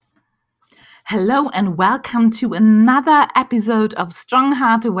Hello and welcome to another episode of Strong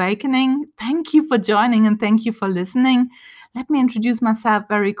Heart Awakening. Thank you for joining and thank you for listening. Let me introduce myself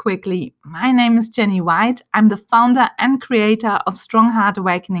very quickly. My name is Jenny White. I'm the founder and creator of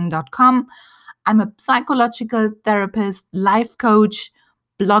StrongHeartAwakening.com. I'm a psychological therapist, life coach,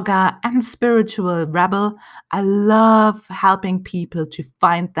 blogger, and spiritual rebel. I love helping people to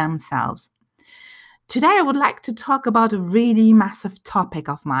find themselves. Today, I would like to talk about a really massive topic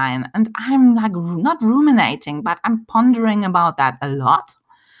of mine. And I'm not ruminating, but I'm pondering about that a lot.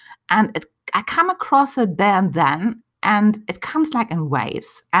 And I come across it there and then, and it comes like in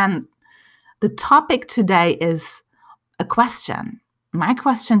waves. And the topic today is a question. My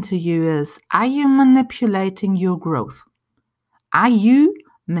question to you is, are you manipulating your growth? Are you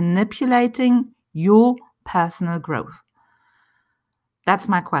manipulating your personal growth? That's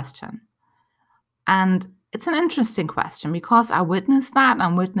my question. And it's an interesting question because I witnessed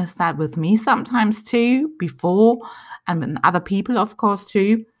that with me sometimes too, before, and with other people, of course,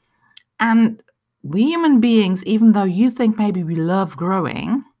 too. And we human beings, even though you think maybe we love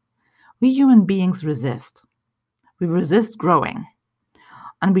growing, we human beings resist. We resist growing.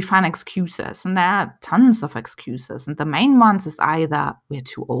 And we find excuses. And there are tons of excuses. And the main ones is either we're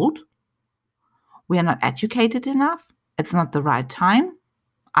too old, we are not educated enough, it's not the right time,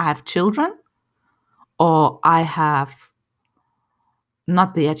 I have children, or I have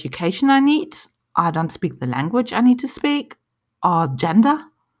not the education I need, I don't speak the language I need to speak, or gender,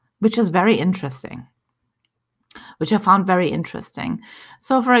 which is very interesting, which I found very interesting.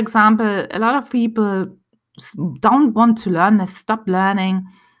 So, for example, a lot of people don't want to learn, they stop learning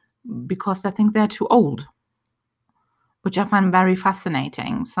because they think they're too old, which I find very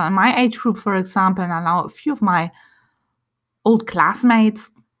fascinating. So, in my age group, for example, and I know a few of my old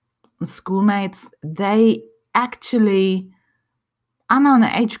classmates, schoolmates, they actually I'm on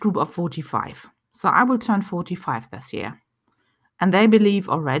an age group of 45. So I will turn 45 this year. And they believe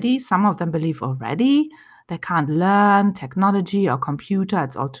already, some of them believe already, they can't learn technology or computer,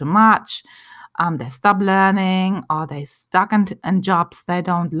 it's all too much. They stop learning or they stuck in jobs they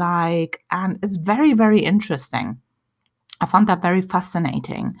don't like. And it's very, very interesting. I found that very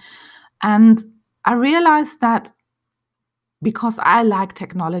fascinating. And I realized that because I like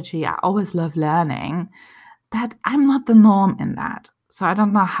technology, I always love learning, that I'm not the norm in that. So I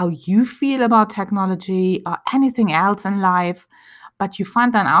don't know how you feel about technology or anything else in life, but you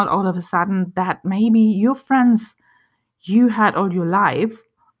find then out all of a sudden that maybe your friends you had all your life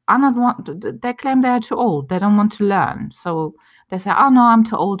are they claim they're too old. They don't want to learn. So they say, oh no, I'm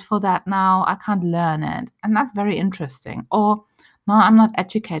too old for that now. I can't learn it. And that's very interesting. Or no, I'm not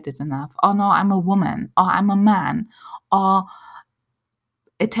educated enough. Or no, I'm a woman. Or I'm a man. Or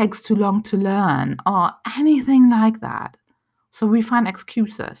it takes too long to learn, or anything like that. So we find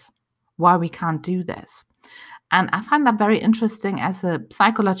excuses why we can't do this. And I find that very interesting as a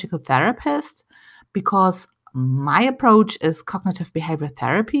psychological therapist because my approach is cognitive behavior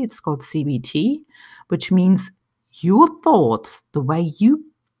therapy. It's called CBT, which means your thoughts, the way you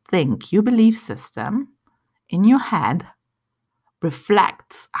think, your belief system in your head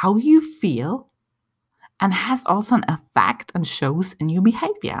reflects how you feel and has also an effect and shows in your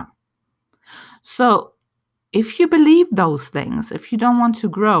behavior. So if you believe those things, if you don't want to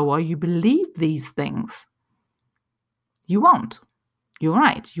grow or you believe these things, you won't. You're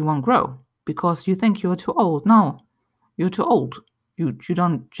right. You won't grow because you think you're too old. No, you're too old. You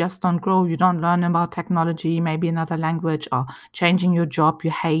don't grow. You don't learn about technology, maybe another language, or changing your job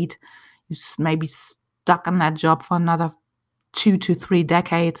you hate. You maybe stuck in that job for another 2 to 3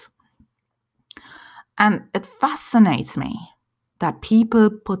 decades. And it fascinates me that people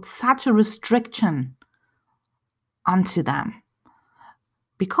put such a restriction onto them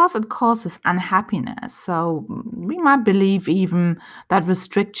because it causes unhappiness. So we might believe even that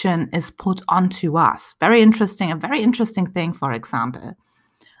restriction is put onto us. A very interesting thing, for example.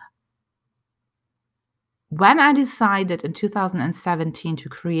 When I decided in 2017 to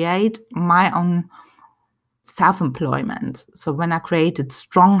create my own self-employment, so when I created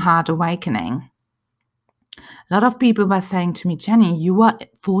Strong Heart Awakening, a lot of people were saying to me, Jenny, you are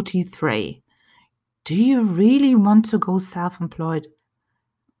 43. Do you really want to go self-employed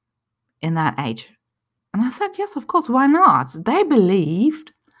in that age? And I said, yes, of course, why not? They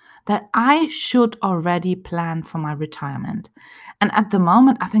believed that I should already plan for my retirement. And at the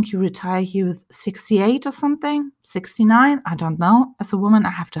moment, I think you retire here with 68 or something, 69, I don't know. As a woman,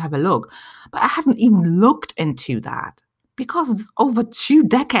 I have to have a look. But I haven't even looked into that because it's over 2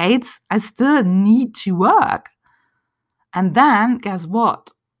 decades. I still need to work. And then, guess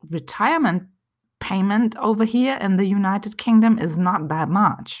what? Retirement payment over here in the United Kingdom is not that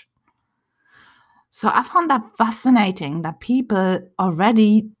much. So I found that fascinating that people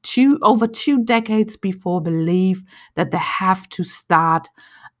already over 2 decades before believe that they have to start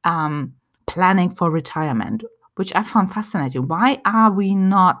um, planning for retirement, which I found fascinating. Why are we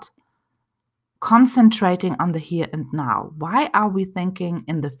not concentrating on the here and now? Why are we thinking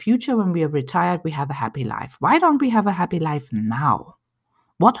in the future when we are retired, we have a happy life? Why don't we have a happy life now?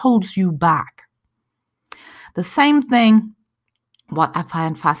 What holds you back? The same thing, what I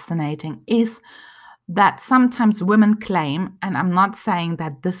find fascinating is that sometimes women claim, and I'm not saying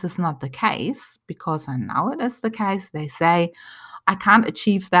that this is not the case, because I know it is the case. They say, I can't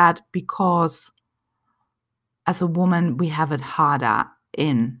achieve that because as a woman, we have it harder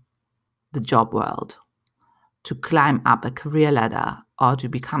in the job world to climb up a career ladder or to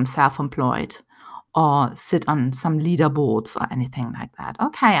become self-employed or sit on some leaderboards or anything like that.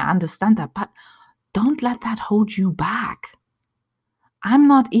 Okay, I understand that, but don't let that hold you back. I'm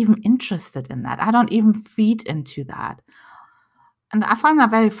not even interested in that. I don't even feed into that. And I find that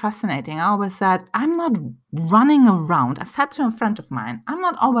very fascinating. I always said, I'm not running around. I said to a friend of mine, I'm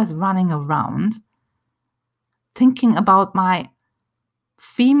not always running around thinking about my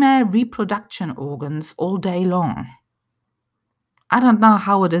female reproduction organs all day long. I don't know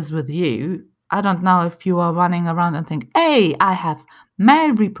how it is with you. I don't know if you are running around and think, hey, I have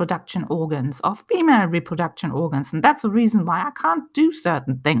male reproduction organs or female reproduction organs, and that's the reason why I can't do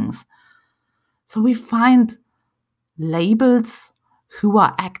certain things. So we find labels who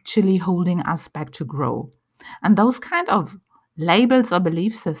are actually holding us back to grow. And those kind of labels or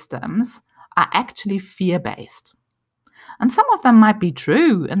belief systems are actually fear-based. And some of them might be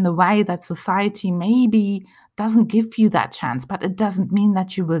true in the way that society maybe doesn't give you that chance, but it doesn't mean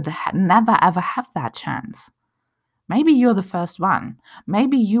that you will never ever have that chance. Maybe you're the first one.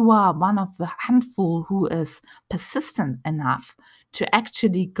 Maybe you are one of the handful who is persistent enough to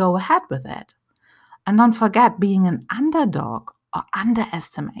actually go ahead with it. And don't forget, being an underdog or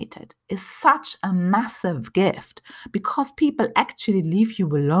underestimated is such a massive gift because people actually leave you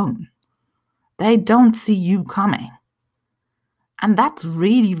alone. They don't see you coming. And that's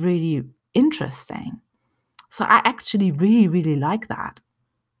really, really interesting. So I actually really, really like that,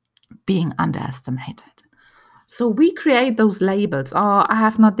 being underestimated. So we create those labels. Oh, I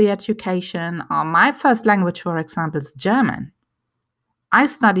have not the education. Or my first language, for example, is German. I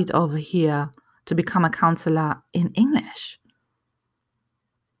studied over here to become a counselor in English.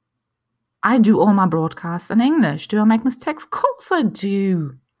 I do all my broadcasts in English. Do I make mistakes? Of course I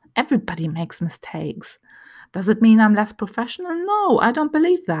do. Everybody makes mistakes. Does it mean I'm less professional? No, I don't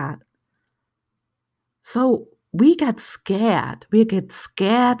believe that. So we get scared. We get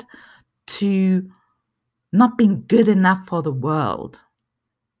scared to not being good enough for the world.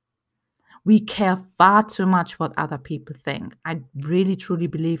 We care far too much what other people think. I really, truly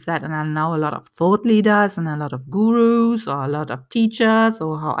believe that. And I know a lot of thought leaders and a lot of gurus or a lot of teachers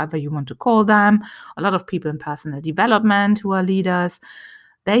or however you want to call them, a lot of people in personal development who are leaders,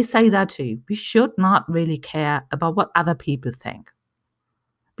 they say that too. We should not really care about what other people think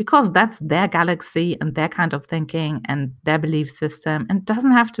because that's their galaxy and their kind of thinking and their belief system, and it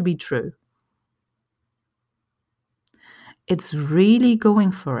doesn't have to be true. It's really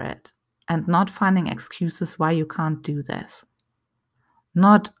going for it and not finding excuses why you can't do this.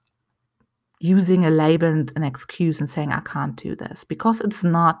 Not using a label and an excuse and saying, I can't do this, because it's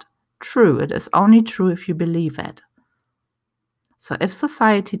not true. It is only true if you believe it. So if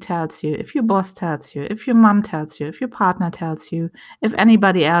society tells you, if your boss tells you, if your mom tells you, if your partner tells you, if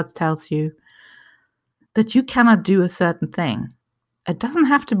anybody else tells you that you cannot do a certain thing, it doesn't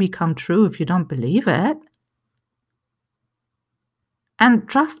have to become true if you don't believe it. And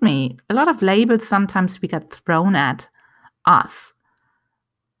trust me, a lot of labels sometimes we get thrown at us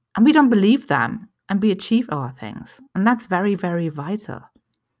and we don't believe them and we achieve our things. And that's very, very vital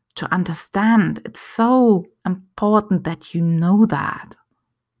to understand. It's so important that you know that.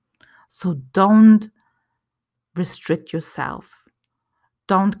 So don't restrict yourself.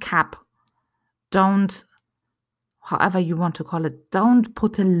 Don't cap. Don't, however you want to call it, don't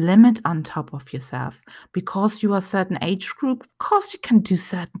put a limit on top of yourself because you are a certain age group. Of course you can do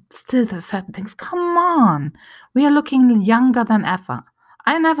certain things. Come on. We are looking younger than ever.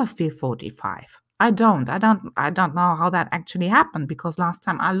 I never feel 45. I don't know how that actually happened because last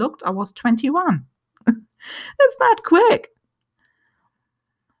time I looked, I was 21. It's that quick.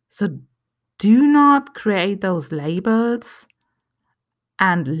 So do not create those labels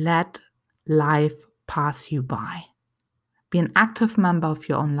and let life pass you by. Be an active member of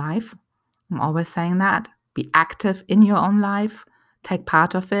your own life. I'm always saying that. Be active in your own life. Take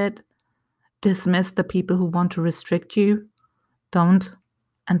part of it. Dismiss the people who want to restrict you. Don't,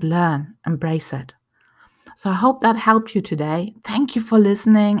 and learn. Embrace it. So I hope that helped you today. Thank you for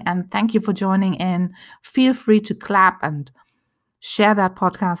listening and thank you for joining in. Feel free to clap and share that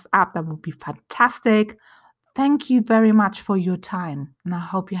podcast up. That would be fantastic. Thank you very much for your time. And I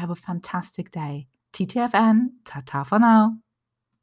hope you have a fantastic day. TTFN, ta-ta for now.